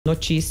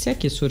Notícia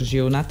que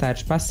surgiu na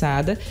tarde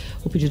passada,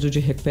 o pedido de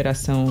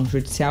recuperação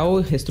judicial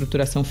e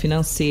reestruturação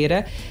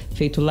financeira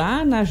feito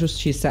lá na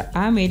Justiça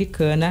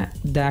Americana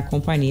da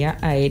companhia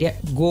aérea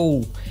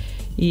Gol.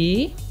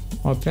 E,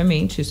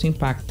 obviamente, isso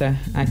impacta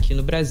aqui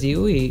no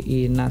Brasil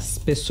e nas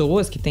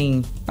pessoas que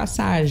têm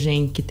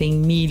passagem, que têm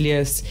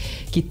milhas,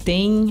 que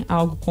têm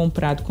algo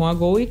comprado com a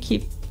Gol e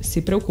que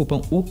se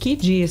preocupam. O que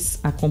diz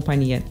a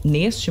companhia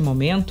neste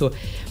momento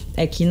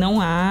é que não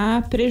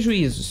há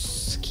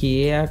prejuízos,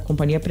 que a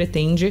companhia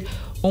pretende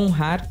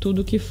honrar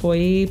tudo que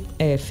foi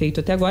feito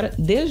até agora,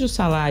 desde os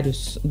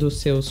salários dos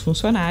seus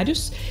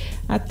funcionários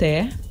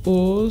até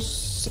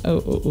os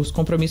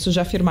compromissos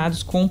já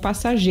firmados com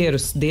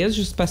passageiros,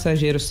 desde os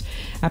passageiros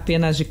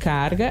apenas de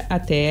carga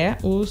até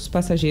os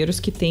passageiros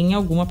que têm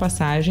alguma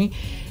passagem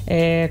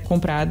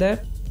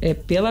comprada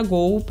pela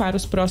Gol para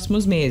os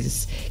próximos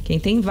meses. Quem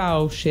tem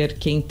voucher,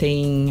 quem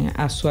tem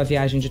a sua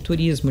viagem de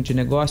turismo, de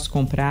negócio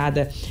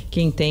comprada,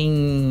 quem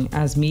tem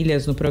as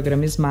milhas no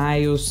programa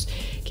Smiles,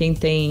 quem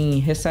tem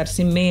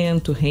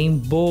ressarcimento,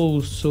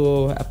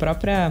 reembolso, a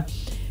própria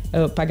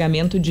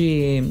pagamento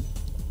de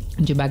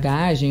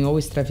bagagem ou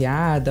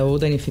extraviada ou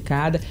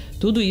danificada,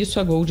 tudo isso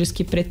a Gol diz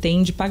que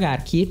pretende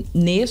pagar, que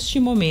neste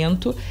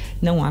momento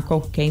não há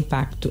qualquer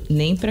impacto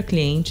nem para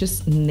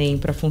clientes nem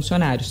para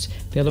funcionários,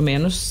 pelo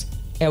menos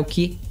é o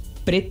que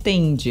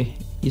pretende.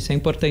 Isso é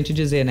importante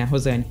dizer, né,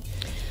 Rosane?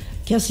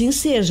 Que assim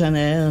seja,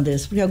 né,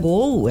 Andressa? Porque a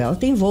Gol, ela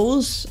tem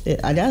voos,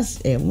 aliás,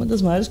 é uma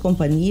das maiores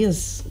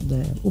companhias.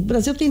 O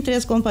Brasil tem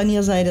 3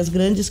 companhias aéreas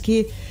grandes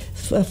que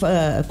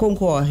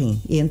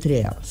concorrem entre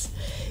elas.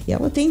 E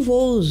ela tem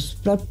voos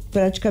para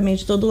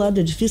praticamente todo lado.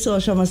 É difícil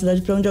achar uma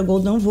cidade para onde a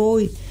Gol não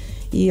voe.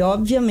 E,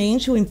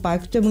 obviamente, o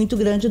impacto é muito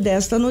grande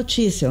desta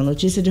notícia. A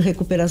notícia de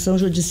recuperação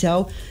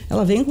judicial,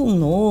 ela vem com um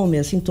nome,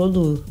 assim,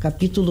 todo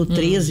capítulo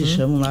 13,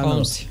 chamam lá.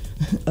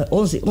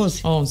 11.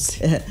 11?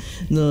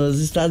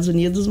 Nos Estados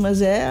Unidos,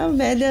 mas é a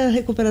velha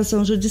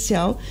recuperação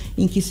judicial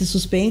em que se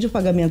suspende o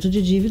pagamento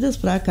de dívidas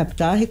para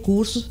captar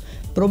recursos,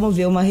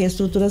 promover uma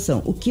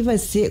reestruturação. O que vai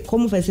ser,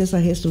 como vai ser essa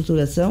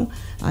reestruturação,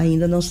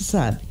 ainda não se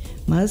sabe.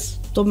 Mas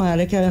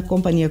tomara que a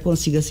companhia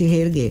consiga se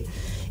reerguer.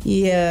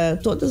 E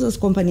todas as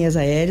companhias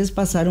aéreas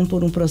passaram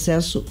por um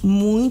processo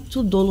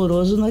muito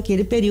doloroso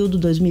naquele período,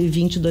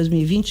 2020 e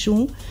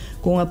 2021,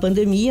 com a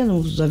pandemia,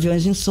 os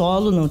aviões em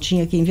solo, não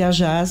tinha quem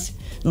viajasse,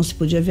 não se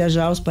podia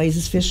viajar, os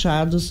países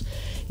fechados.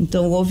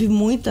 Então houve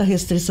muita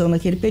restrição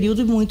naquele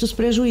período e muitos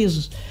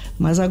prejuízos.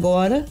 Mas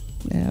agora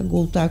a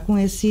Gol está com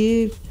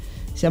esse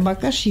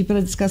abacaxi para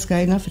descascar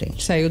aí na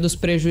frente. Saiu dos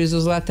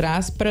prejuízos lá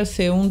atrás para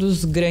ser um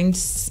dos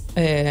grandes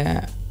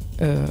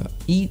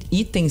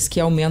itens que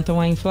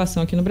aumentam a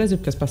inflação aqui no Brasil,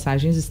 porque as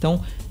passagens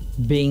estão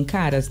bem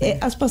caras, né?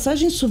 As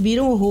passagens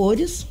subiram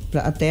horrores,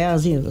 até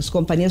as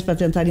companhias para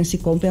tentarem se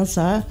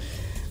compensar.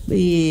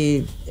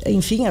 E,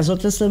 enfim, as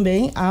outras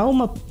também. Há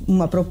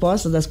uma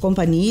proposta das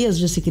companhias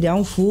de se criar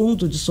um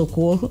fundo de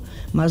socorro,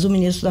 mas o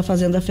ministro da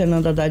Fazenda,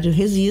 Fernando Haddad,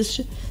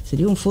 resiste.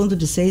 Seria um fundo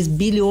de 6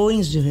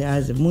 bilhões de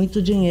reais, é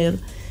muito dinheiro.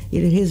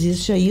 Ele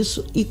resiste a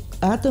isso e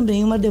há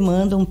também uma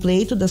demanda, um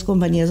pleito das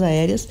companhias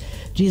aéreas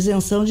de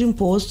isenção de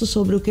imposto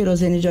sobre o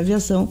querosene de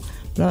aviação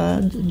para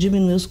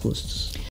diminuir os custos.